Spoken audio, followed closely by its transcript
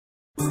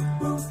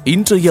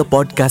இன்றைய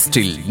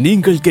பாட்காஸ்டில்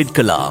நீங்கள்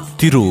கேட்கலாம்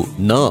திரு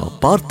ந.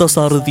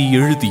 பார்த்தசாரதி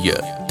எழுதிய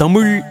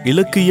தமிழ்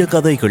இலக்கிய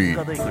கதைகள்.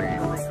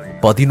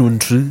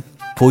 11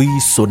 பொய்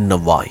சொன்ன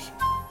வாய்.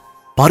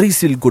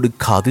 பரிசில்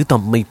கொடுக்காது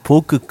தம்மை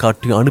போக்கு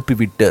காட்டி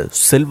அனுப்பிவிட்ட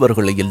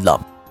செல்வர்களை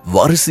எல்லாம்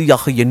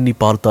வரிசையாக எண்ணி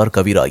பார்த்தார்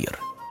கவிராயர்.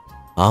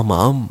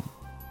 ஆமாம்,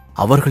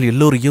 அவர்கள்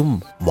எல்லோரையும்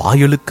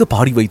வாயெழுக்க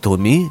பாடி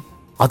வைத்தோமே,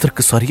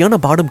 அதற்கு சரியான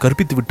பாடம்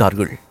கற்பித்து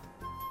விட்டார்கள்.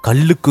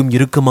 கல்லுக்கும்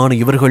இறுக்கமான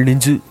இவர்கள்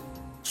நெஞ்சு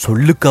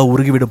சொல்லுக்கா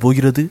உருகிவிடப்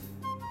போகிறது?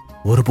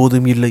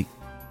 ஒருபோதும் இல்லை.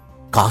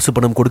 காசு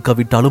பணம்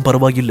கொடுக்காவிட்டாலும்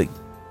பரவாயில்லை,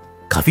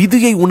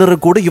 கவிதையை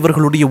உணரக்கூட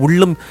இவர்களுடைய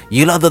உள்ளம்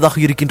இயலாததாக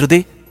இருக்கின்றதே.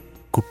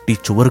 குட்டி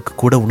சுவருக்கு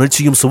கூட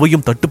உணர்ச்சியும்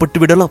சுவையும் தட்டுப்பட்டு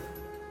விடலாம்.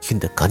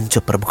 இந்த கஞ்ச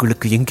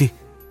பிரபுகளுக்கு எங்கே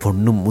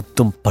பொன்னும்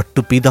முத்தும்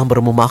பட்டு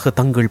பீதாம்பரமுமாக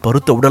தங்கள்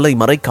பருத்த உடலை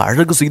மறைக்க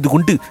அழகு செய்து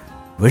கொண்டு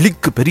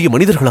வெளிக்கு பெரிய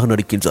மனிதர்களாக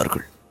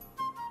நடிக்கின்றார்கள்.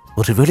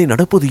 ஒருவேளை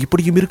நடப்பது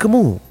இப்படியும்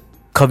இருக்குமோ?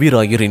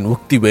 கவிராயரின்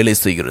உக்தி வேலை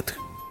செய்கிறது.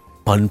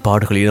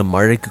 பண்பாடுகளிடம்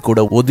மழைக்கு கூட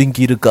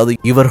ஒதுங்கி இருக்காது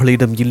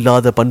இவர்களிடம்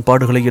இல்லாத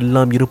பண்பாடுகளை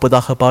எல்லாம்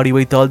இருப்பதாக பாடி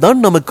வைத்தால்தான்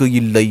நமக்கு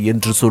இல்லை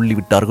என்று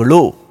சொல்லிவிட்டார்களோ?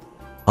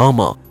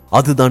 ஆமா,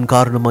 அதுதான்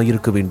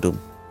காரணமாயிருக்க வேண்டும்.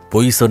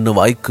 பொய் சொன்ன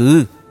வாய்க்கு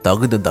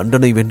தகுந்த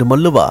தண்டனை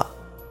வேண்டுமல்லவா?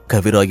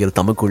 கவிராயர்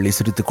தமக்குள்ளே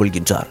சிரித்துக்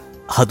கொள்கின்றார்.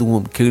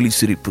 அதுவும் கேலி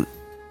சிரிப்பு.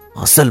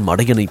 அசல்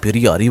மடையனை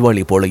பெரிய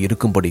அறிவாளி போல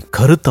இருக்கும்படி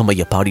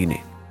கருத்தமைய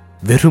பாடினேன்.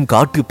 வெறும்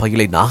காட்டு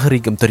பயலை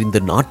நாகரிகம் தெரிந்த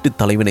நாட்டு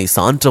தலைவனை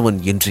சான்றவன்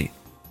என்றே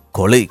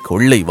கொலை,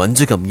 கொள்ளை,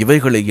 வஞ்சகம்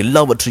இவைகளை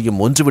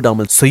எல்லாவற்றையும்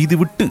ஒன்றுவிடாமல்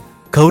செய்துவிட்டு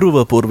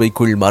கௌரவ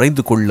போர்வைக்குள்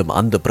மறைந்து கொள்ளும்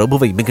அந்த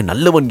பிரபுவை மிக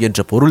நல்லவன் என்ற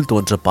பொருள்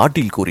தோன்ற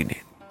பாட்டில்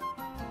கூறினேன்.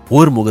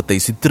 போர் முகத்தை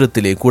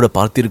சித்திரத்திலே கூட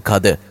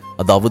பார்த்திருக்காத,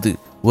 அதாவது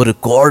ஒரு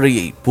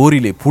கோழையை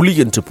போரிலே புலி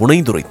என்று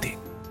புனைந்துரைத்தேன்.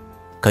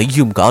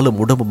 கையும்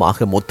காலும்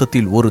உடம்புமாக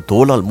மொத்தத்தில் ஒரு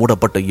தோலால்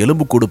மூடப்பட்ட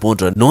எலும்புக்கூடு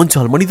போன்ற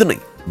நோஞ்சால் மனிதனை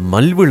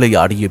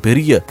மல்விளையாடிய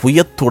பெரிய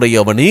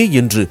புயத்துடையவனே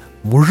என்று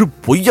முழு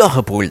பொய்யாக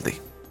புகழ்ந்தேன்.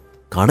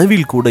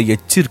 கனவில் கூட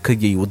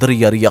எச்சரிக்கையை உதறி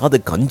அறியாத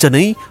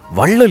கஞ்சனை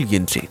வள்ளல்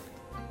என்றேன்.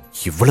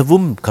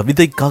 இவ்வளவும்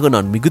கவிதைக்காக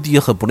நான்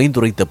மிகுதியாக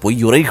புனைந்துரைத்த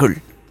பொய்யுரைகள்.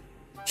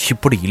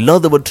 இப்படி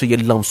இல்லாதவற்றை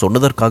எல்லாம்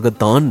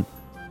சொன்னதற்காகத்தான்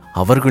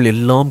அவர்கள்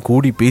எல்லாம்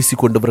கூடி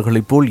பேசிக்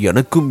கொண்டவர்களைப் போல்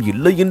எனக்கும்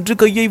இல்லை என்று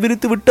கையை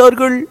விரித்து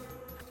விட்டார்கள்.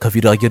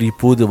 கவிராயர்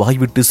இப்போது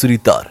வாய்விட்டு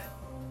சிரித்தார்.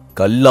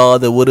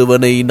 கல்லாத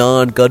ஒருவனை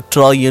நான்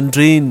கற்றாய்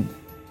என்றேன்,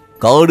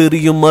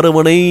 காடெறியும்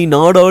மரவனை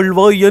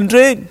நாடாழ்வாய்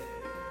என்றேன்,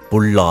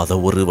 பொல்லாத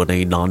ஒருவனை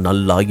நான்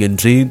நல்லாய்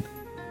என்றேன்,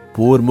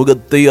 போர்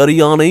முகத்தை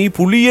அறியானை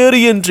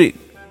புலியேறி என்றேன்,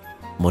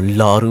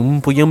 மல்லாரும்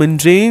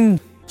புயமென்றேன்,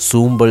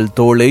 சூம்பல்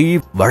தோளை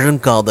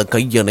வழங்காத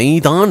கையனை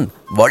தான்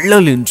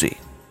வள்ளல் என்றேன்,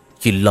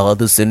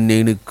 இல்லாத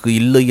சென்னேனுக்கு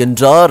இல்லை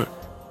என்றார்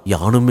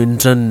யானும்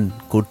என்றன்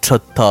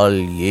குற்றத்தால்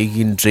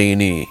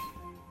ஏகின்றேனே.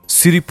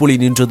 சிரிப்பொலி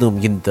நின்றதும்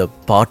இந்த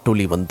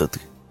பாட்டொலி வந்தது.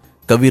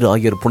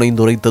 கவிராயர்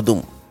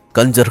புனைந்துரைத்ததும்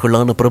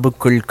கஞ்சர்களான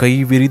பிரபுக்கள் கை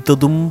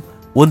விரித்ததும்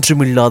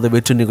ஒன்றுமில்லாத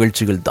வெற்றி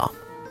நிகழ்ச்சிகள்தான்.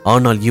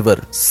 ஆனால்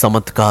இவர்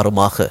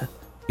சமத்காரமாக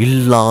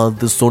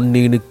இல்லாது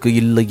சொன்னேனுக்கு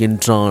இல்லை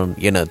என்றான்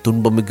என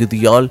துன்ப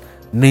மிகுதியால்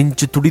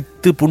நெஞ்சு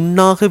துடித்து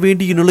புண்ணாக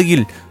வேண்டிய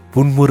நிலையில்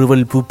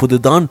புன்முறுவல்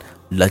பூப்பதுதான்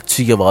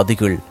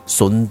லட்சியவாதிகள்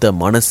சொந்த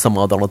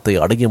மனசமாதானத்தை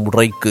அடைய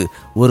முறைக்கு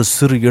ஒரு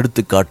சிறு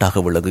எடுத்துக்காட்டாக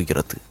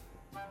விளங்குகிறது.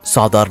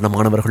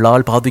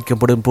 சாதாரணமானவர்களால்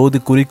பாதிக்கப்படும் போது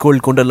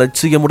குறிக்கோள் கொண்ட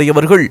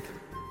லட்சியமுடையவர்கள்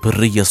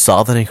பெரிய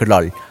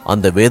சாதனைகளால்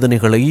அந்த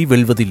வேதனைகளை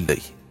வெல்வதில்லை,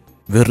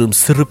 வெறும்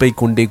சிறுப்பை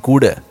கொண்டே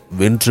கூட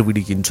வென்று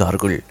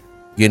விடுகின்றார்கள்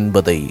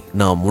என்பதை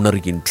நாம்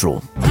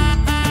உணர்கின்றோம்.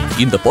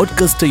 இந்த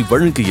பாட்காஸ்டை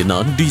வழங்கிய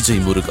நான் டிஜே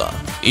முருகா.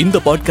 இந்த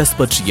பாட்காஸ்ட்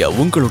பற்றிய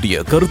உங்களுடைய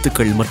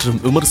கருத்துக்கள் மற்றும்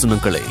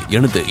விமர்சனங்களை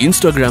எனது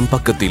இன்ஸ்டாகிராம்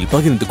பக்கத்தில்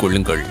பகிர்ந்து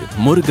கொள்ளுங்கள்.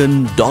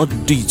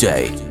 murugan.dj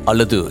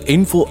அல்லது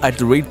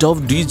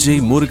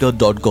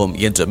info@djmuruga.com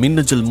என்ற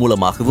மின்னஞ்சல்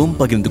மூலமாகவும்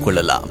பகிர்ந்து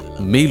கொள்ளலாம்.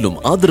 மேலும்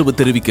ஆதரவு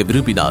தெரிவிக்க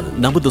விரும்பினால்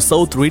நமது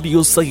சவுத்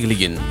ரேடியோ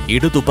செயலியின்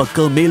இடது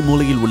பக்க மேல்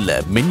மூலையில் உள்ள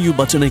மெனு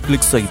பட்டனை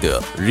கிளிக் செய்து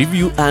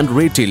ரிவ்யூ அண்ட்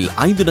ரேட்டில்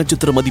 5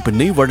 நட்சத்திர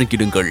மதிப்பெண்ணை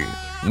வழங்கிடுங்கள்.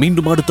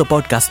 மீண்டும் அடுத்த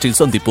பாட்காஸ்டில்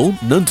சந்திப்போம்.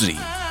 நன்றி.